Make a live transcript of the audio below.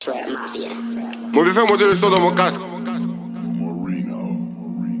Mauvais fait monter le son dans mon casque.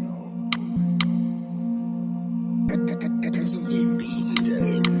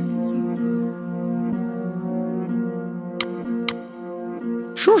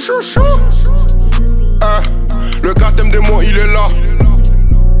 Chou chou chou. Le cartem des mots il est là.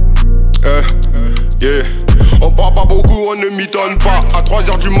 Yeah. On parle pas beaucoup, on ne m'étonne pas. À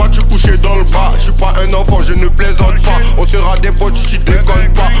 3h du mat, je couché dans le bas. Je suis pas un enfant, je ne plaisante pas. On sera des potes, je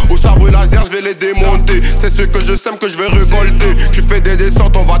déconne pas. Au sabre laser, je vais les démonter. C'est ce que je sème que je vais récolter. Tu fais des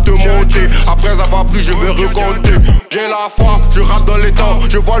descentes, on va te monter. Après avoir pris, je vais recompter. J'ai la foi, je rappe dans les temps.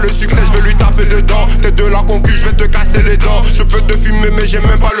 Je vois le succès, je vais lui taper dedans. T'es de la concu, je vais te casser les dents. Je peux te fumer, mais j'ai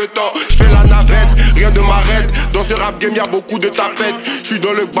même pas le temps. Je fais la navette, rien ne m'arrête. Dans ce rap game, y'a beaucoup de tapettes. Je suis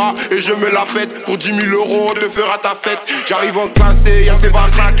dans le bas et je me la pète. Pour 10 000 euros, on te fera ta fête. J'arrive en classé, Yann va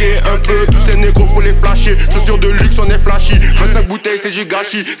craquer un peu. Tous ces négros faut les flasher. Chaussures de luxe, on est flashy. 25 bouteilles, c'est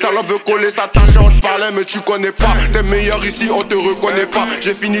gigachi. Salope veut coller sa tâche, on te parlait, mais tu connais pas. T'es meilleur ici, on te reconnaît pas.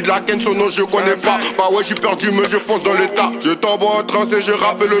 J'ai fini de la ken, son nom je connais pas. Bah ouais, j'ai perdu, mais je fonce dans l'état. Je tombe en transe et je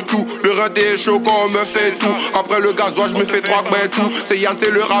rappe le tout. Le rinté est chaud quand on me fait tout. Après le gasoil, je me fais 3 ben tout. C'est Yann,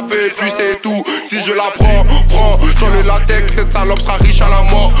 c'est le rap et puis c'est tout. Si je la prends, sans le latex, cette salope sera riche à la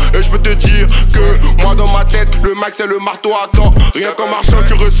mort. Et je peux te dire que moi dans ma tête, le max c'est le marteau à tort. Rien qu'en marchant,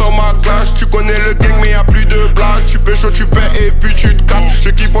 tu ressens ma clash. Tu connais le gang, mais y'a plus de place. Tu peux chaud, tu paies et puis tu te casses.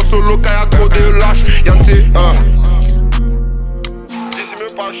 Ceux qui font solo quand y'a trop de lâches. Yann, c'est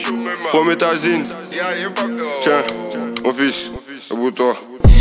Prométhazine.